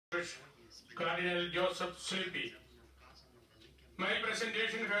Cardinal Joseph Sleepy. My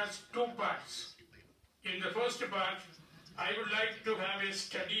presentation has two parts. In the first part, I would like to have a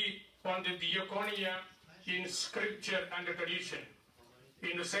study on the diaconia in scripture and tradition.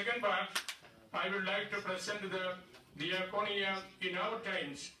 In the second part, I would like to present the diaconia in our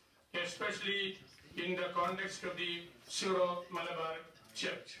times, especially in the context of the Syro-Malabar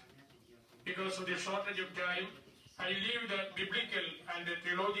Church. Because of the shortage of time, I leave the biblical and the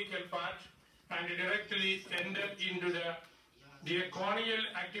theological part and directly enter into the diaconial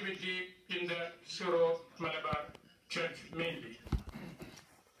activity in the Syro-Malabar Church mainly.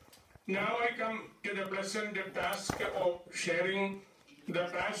 Now I come to the present task of sharing the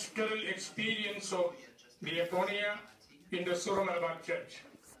pastoral experience of diaconia in the Syro-Malabar Church.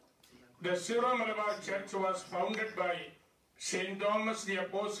 The Syro-Malabar Church was founded by St. Thomas the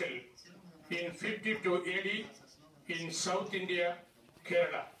Apostle in 52 AD in South India,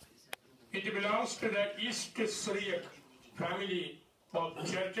 Kerala. It belongs to the East Syriac family of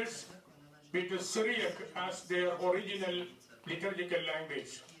churches, with Syriac as their original liturgical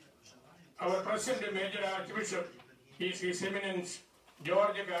language. Our present Major Archbishop is His Eminence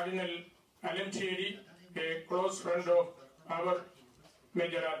George Cardinal Alamcheri, a close friend of our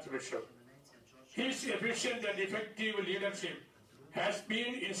Major Archbishop. His efficient and effective leadership has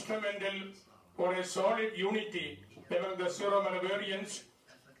been instrumental for a solid unity among the Syro-Malabarians,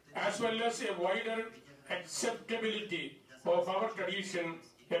 as well as a wider acceptability of our tradition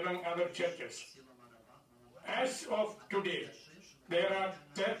among other churches. As of today, there are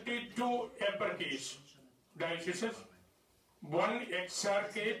 32 eparchies, dioceses, 1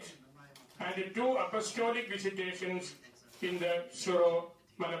 exarchate, and 2 apostolic visitations in the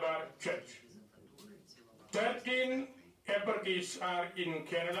Syro-Malabar Church. 13 eparchies are in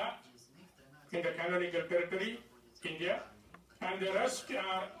Kerala, in the canonical territory, India, and the rest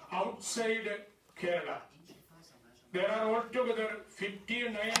are outside Kerala. There are altogether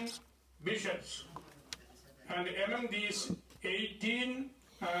 59 bishops, and among these 18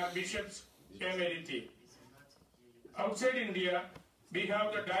 bishops emeriti. Outside India, we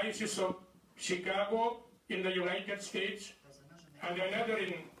have the Diocese of Chicago in the United States, and another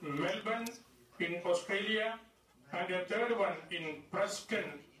in Melbourne in Australia, and a third one in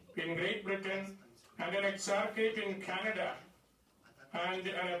Preston in Great Britain, and an exarchate in Canada, and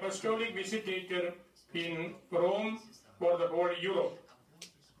an apostolic visitator in Rome for the whole Europe.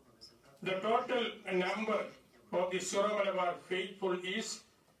 The total number of the Syro-Malabar faithful is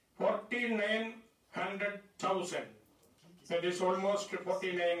 49,100,000. That is almost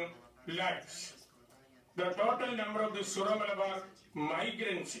 49 lakhs. The total number of the Syro-Malabar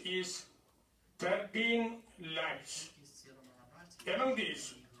migrants is 13 lakhs. Among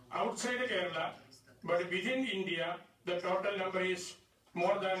these, outside Kerala, but within India, the total number is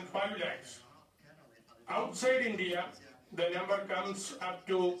more than 5 lakhs. Outside India, the number comes up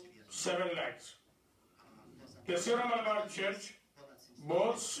to 7 lakhs. The Syro-Malabar Church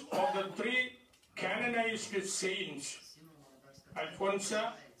boasts of the 3 canonized saints: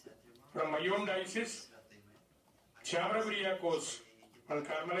 Alfonsa from Mayom Diocese, Chavravriakos on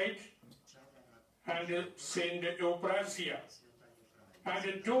Carmelite, and Saint Euprasia,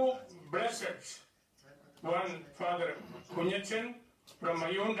 and 2 blesseds, one Father Kunyachan from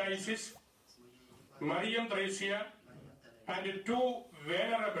Mayom Diocese, Mariam Thresia, and 2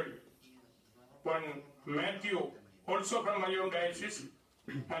 venerable, one Matthew, also from Mayom Diocese,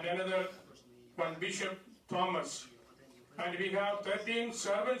 and another one Bishop Thomas. And we have 13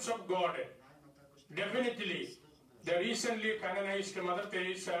 servants of God. Definitely, the recently canonized Mother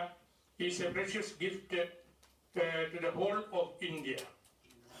Teresa is a precious gift to the whole of India.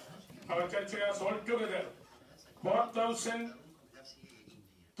 Our church has altogether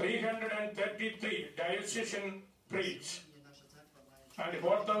 4,333 diocesan priests and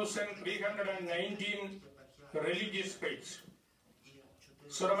 4,319 religious priests.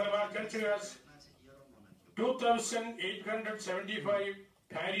 Syro-Malabar Church has 2,875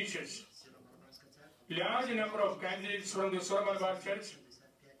 parishes. Large number of candidates from the Syro-Malabar Church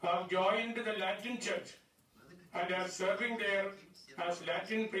have joined the Latin Church and are serving there as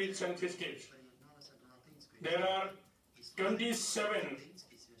Latin priests and sisters. There are 27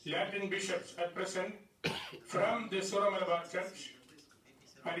 Latin bishops at present from the Syro-Malabar Church,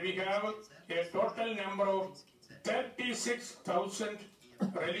 and we have a total number of 36,000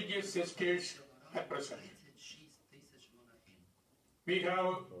 religious sisters at present. We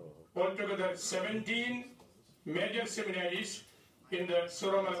have altogether 17 major seminaries in the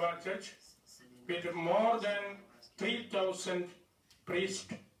Syro-Malabar Church with more than 3,000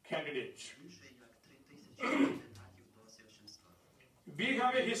 priest candidates. We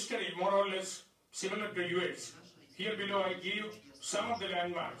have a history more or less similar to yours. Here below I give some of the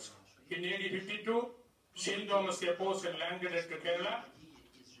landmarks. In AD 52, St. Thomas the Apostle landed at Kerala.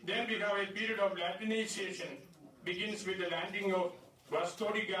 Then we have a period of Latinization, begins with the landing of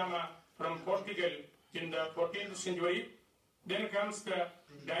Vasco da Gama from Portugal in the 14th century. Then comes the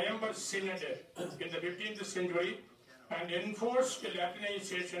Diamber Synod in the 15th century and enforced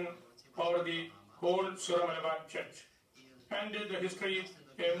Latinization over the whole Syro-Malabar Church. And the history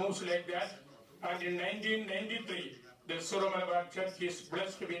moves like that. And in 1993, the Syro-Malabar Church is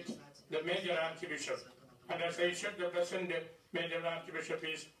blessed with the major archbishop. And as I said, the present major archbishop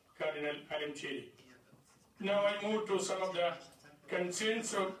is Cardinal Alamcheri. Now I move to some of the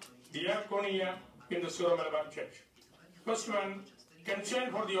concerns of diaconia in the Syro-Malabar Church. First one,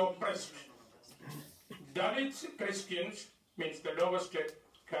 concern for the oppressed. Dalit Christians, means the lowest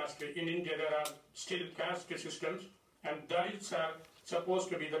caste. In India there are still caste systems, and Dalits are supposed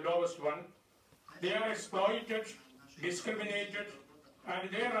to be the lowest one. They are exploited, discriminated,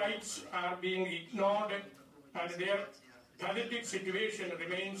 and their rights are being ignored, and their Dalitic situation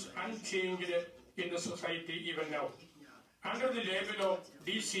remains unchanged in the society even now. Under the label of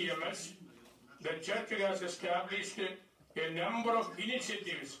DCMS, the Church has established a number of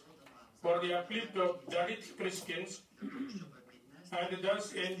initiatives for the uplift of Dalit Christians, and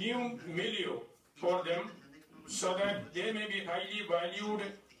thus a new milieu for them, so that they may be highly valued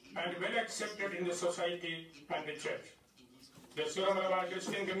and well accepted in the society and the Church. The Syro-Malabar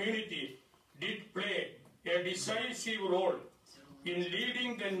Christian community did play a decisive role in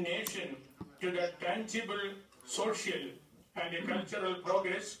leading the nation to the tangible social and cultural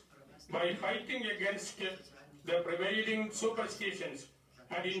progress by fighting against the prevailing superstitions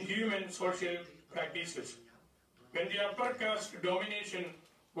and inhuman social practices. When the upper caste domination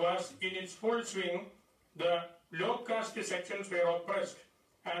was in its full swing, the low caste sections were oppressed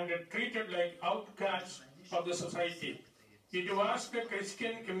and treated like outcasts of the society. It was the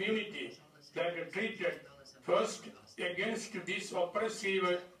Christian community that treated first against this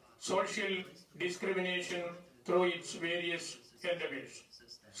oppressive social discrimination through its various endeavors.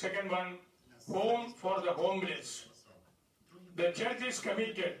 Second one, home for the homeless. The Church is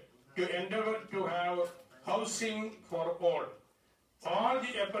committed to endeavor to have housing for all. All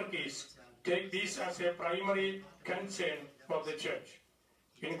the eparchies take this as a primary concern of the Church.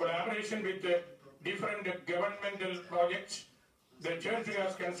 In collaboration with different governmental projects, the Church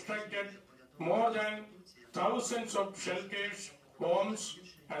has constructed more than thousands of shelters, homes,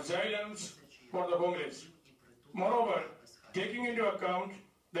 asylums for the homeless. Moreover, taking into account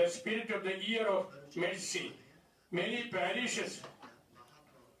the spirit of the year of mercy, many parishes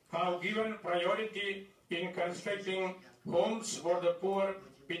have given priority in constructing homes for the poor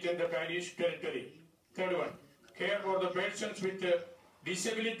within the parish territory. Third one, care for the persons with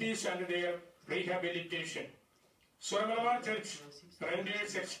disabilities and their rehabilitation. Syro-Malabar Church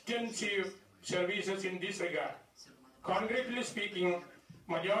renders extensive services in this regard. Concretely speaking,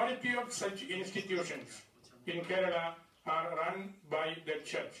 majority of such institutions in Kerala are run by the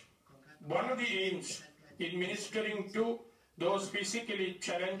Church. One of the aims in ministering to those physically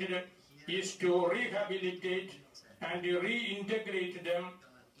challenged is to rehabilitate and reintegrate them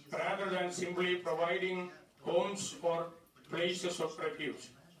rather than simply providing homes or places of refuge.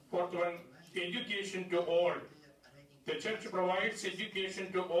 Fourth one, education to all. The Church provides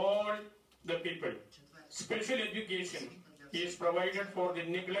education to all the people. Special education is provided for the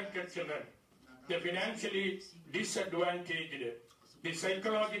neglected children, the financially disadvantaged, the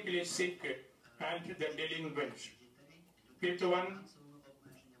psychologically sick, and the delinquents. Fifth one,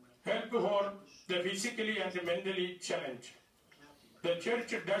 help for the physically and mentally challenged. The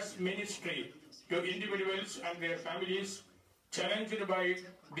Church does ministry to individuals and their families challenged by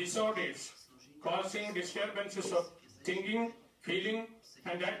disorders, causing disturbances of thinking, feeling,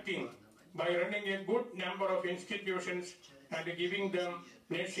 and acting by running a good number of institutions and giving them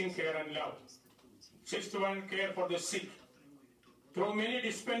nursing care and love. Sixth one, care for the sick. Through many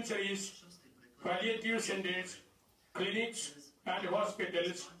dispensaries, palliative centers, clinics, and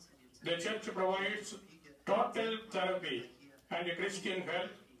hospitals, the Church provides total therapy and Christian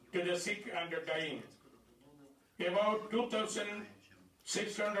help to the sick and dying. About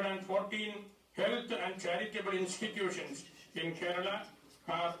 2,614 health and charitable institutions in Kerala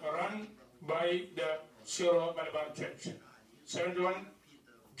are run by the Syro-Malabar Church. Seventh one,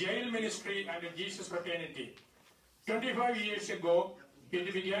 jail ministry and Jesus Fraternity. 25 years ago,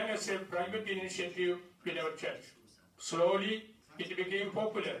 it began as a private initiative in our church. Slowly, it became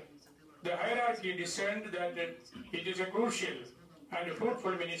popular. The hierarchy discerned that it is a crucial and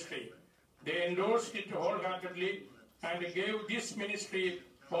fruitful ministry. They endorsed it wholeheartedly and gave this ministry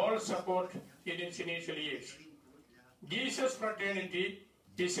all support in its initial years. Jesus Fraternity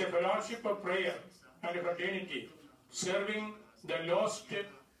is a fellowship of prayer and fraternity, serving the lost,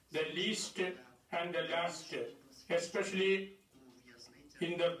 the least, and the last, especially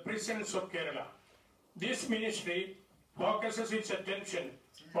in the prisons of Kerala. This ministry focuses its attention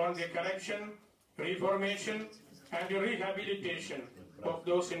on the correction, reformation, and rehabilitation of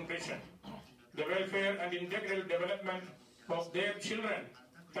those in prison, the welfare and integral development of their children,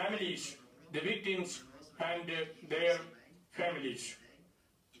 families, the victims, and their families.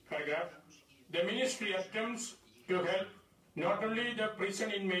 Paragraph. The ministry attempts to help not only the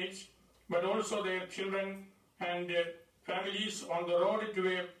prison inmates, but also their children and families on the road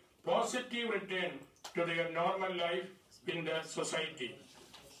to a positive return to their normal life in the society.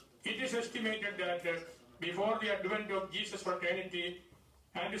 It is estimated that before the advent of Jesus Fraternity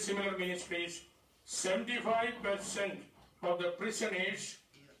and similar ministries, 75% of the prisoners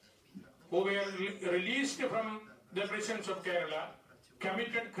who were released from the prisons of Kerala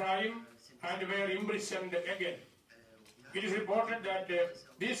committed crime and were imprisoned again. It is reported that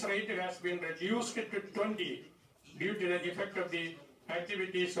this rate has been reduced to 20 due to the effect of the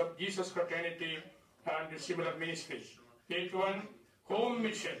activities of Jesus Fraternity and similar ministries. 81. Home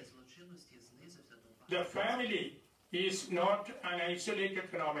mission. The family is not an isolated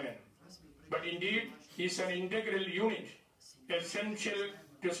phenomenon, but indeed is an integral unit essential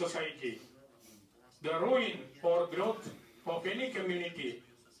to society. The ruin or growth of any community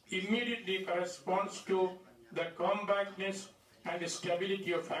immediately corresponds to the compactness and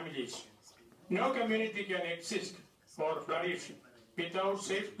stability of families. No community can exist or flourish without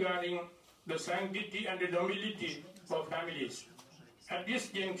safeguarding the sanctity and nobility of families. At this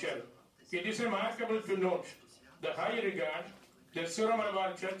juncture, it is remarkable to note the high regard the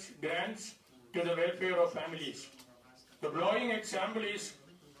Syro-Malabar Church grants to the welfare of families. The glowing example is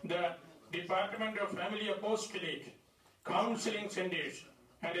the Department of Family Apostolate, counseling centers,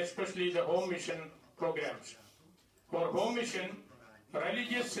 and especially the home mission programs. For home mission,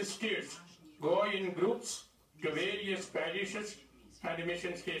 religious sisters go in groups to various parishes and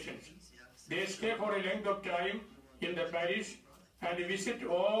mission stations. They stay for a length of time in the parish and visit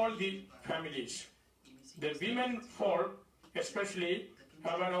all the families. The women folk especially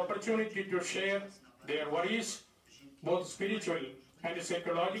have an opportunity to share their worries, both spiritual and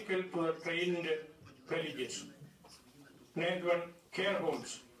psychological, to the trained religious. Next one, care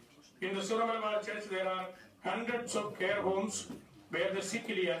homes. In the Syro-Malabar Church, there are hundreds of care homes where the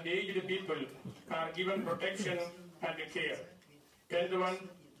sickly and aged people are given protection and care. 10th one,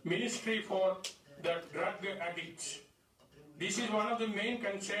 ministry for the drug addicts. This is one of the main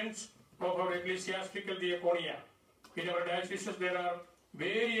concerns of our ecclesiastical diaconia. In our diocese, there are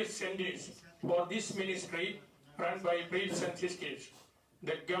various centers for this ministry run by priests and sisters.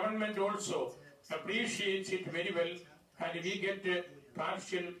 The government also appreciates it very well, and we get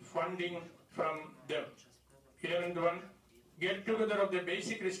partial funding from them. 11th one, get together of the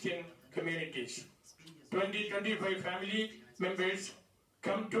basic Christian communities. 20-25 family members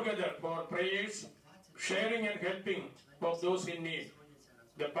come together for prayers, sharing and helping of those in need.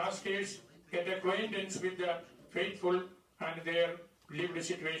 The pastors get acquaintance with the faithful and their lived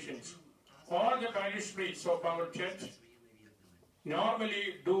situations. All the parish priests of our church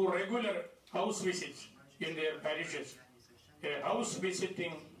normally do regular house visits in their parishes. A house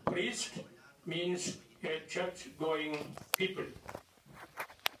visiting priest means a church-going people.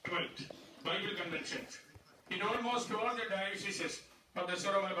 12th, Bible conventions. In almost all the dioceses of the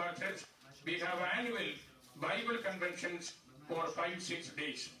Syro-Malabar Church, we have annual Bible conventions for 5-6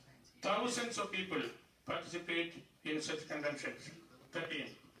 days. Thousands of people participate in such conventions. 13.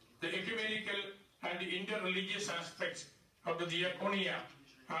 The ecumenical and interreligious aspects of the diaconia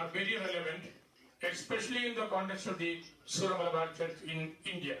are very relevant, especially in the context of the Syro-Malabar Church in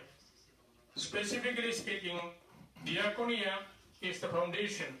India. Specifically speaking, diaconia is the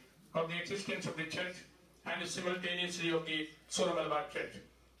foundation of the existence of the church and simultaneously of the Syro-Malabar Church.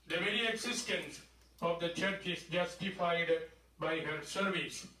 The very existence of the church is justified by her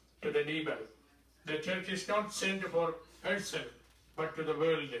service to the neighbor. The church is not sent for herself, but to the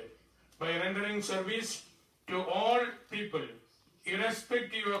world. By rendering service to all people,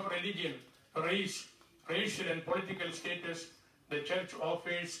 irrespective of religion, race, racial and political status, the church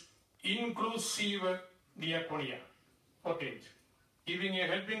offers inclusive diaconia. 14th, giving a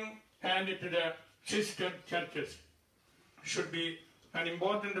helping hand to the sister churches should be an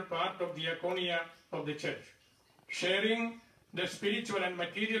important part of diaconia of the church. Sharing the spiritual and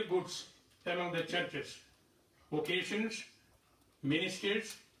material goods among the churches, vocations,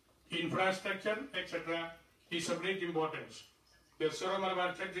 ministers, infrastructure, etc. is of great importance. The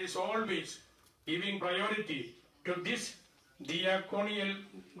Syro-Malabar Church is always giving priority to this diaconial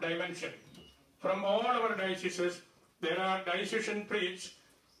dimension. From all our dioceses, there are diocesan priests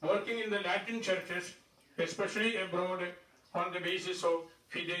working in the Latin churches, especially abroad, on the basis of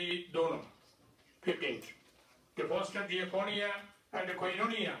Fidei Donum, 15th, to foster diaconia and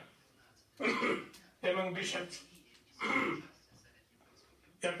koinonia among bishops.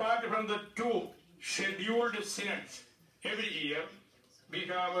 Apart from the two scheduled synods every year, we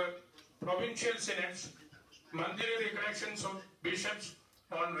have provincial synods, monthly recollections of bishops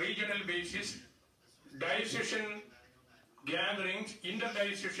on regional basis, diocesan gatherings,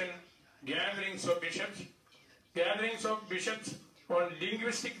 interdiocesan gatherings of bishops on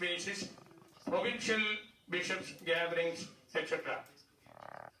linguistic basis, provincial bishops gatherings, etc.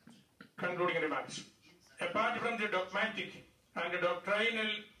 Concluding remarks. Apart from the dogmatic and doctrinal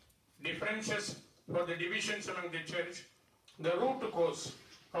differences for the divisions among the church, the root cause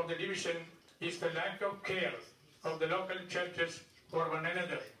of the division is the lack of care of the local churches for one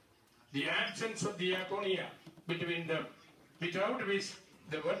another, the absence of diaconia between them, without which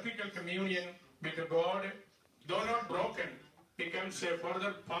the vertical communion with God, though not broken, becomes a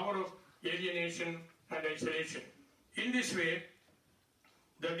further power of alienation and isolation. In this way,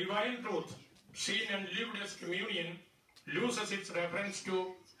 the divine truth, seen and lived as communion, loses its reference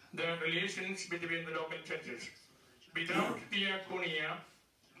to the relations between the local churches. Without diaconia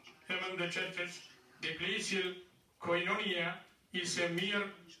among the churches, the ecclesial koinonia is a mere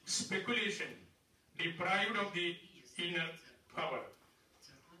speculation, deprived of the inner power.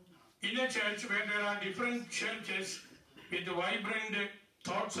 In a church where there are different churches with vibrant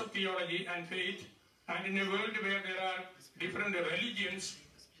thoughts of theology and faith, and in a world where there are different religions,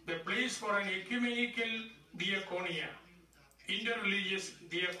 the place for an ecumenical diaconia, interreligious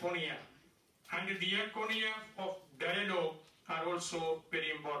diaconia, and diaconia of dialogue are also very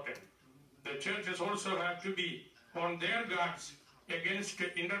important. The churches also have to be on their guards against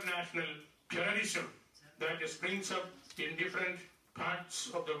international terrorism that springs up in different parts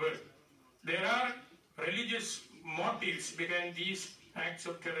of the world. There are religious motives behind these acts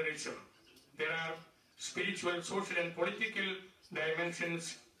of terrorism. There are spiritual, social, and political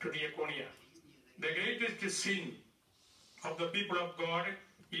dimensions to diaconia. The greatest sin of the people of God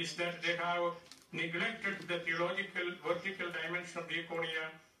is that they have neglected the theological, vertical dimension of diaconia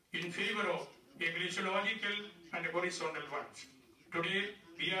in favor of ecclesiological and horizontal ones. Today,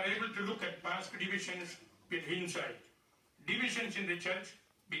 we are able to look at past divisions with insight. Divisions in the church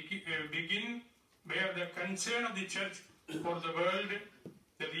begin where the concern of the church for the world,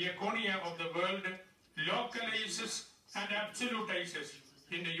 the diaconia of the world, localizes and absolutizes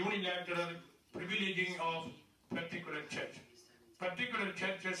in the unilateral privileging of particular church. Particular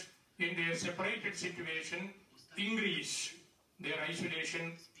churches in their separated situation increase their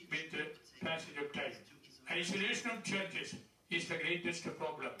isolation with the passage of time. Isolation of churches is the greatest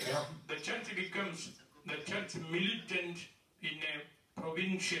problem. The church becomes the church militant in a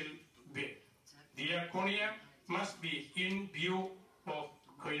provincial way. Diaconia must be in view of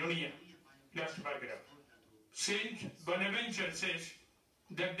koinonia. Last paragraph. Saint Bonaventure says,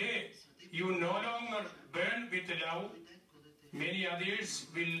 the day you no longer burn with love, many others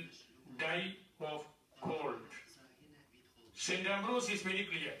will die of cold. Saint Ambrose is very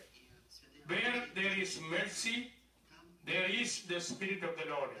clear. Where there is mercy, there is the Spirit of the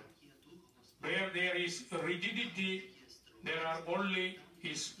Lord. Where there is rigidity, there are only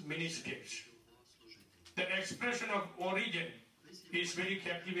His ministers. The expression of origin is very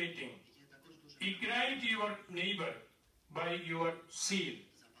captivating. Ignite your neighbor by your zeal.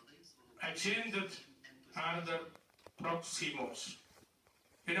 Accendet another proximos.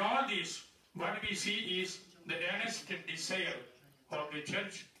 In all this, what we see is the earnest desire of the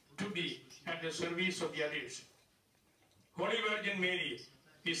church to be at the service of the others. Holy Virgin Mary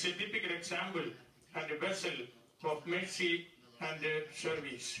is a typical example and a vessel of mercy and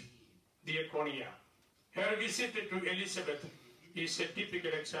service. Diaconia. Her visit to Elizabeth is a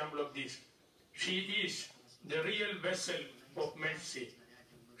typical example of this. She is the real vessel of mercy.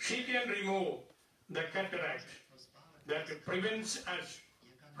 She can remove the cataract that prevents us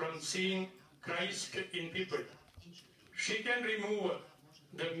from seeing Christ in people. She can remove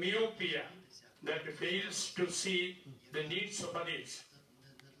the myopia that fails to see the needs of others,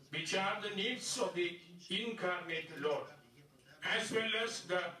 which are the needs of the incarnate Lord, as well as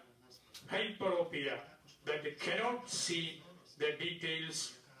the hyperopia that cannot see the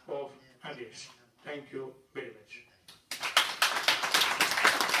details of others. Thank you very much.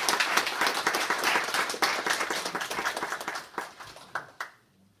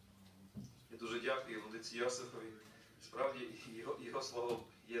 Дуже дякую, Владиці отці Йосифові. Справді, його слово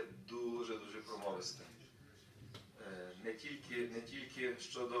є дуже-дуже промовистим. Не тільки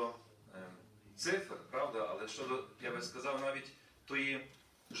щодо цифр, правда, але щодо, я би сказав, навіть тої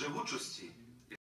живучості,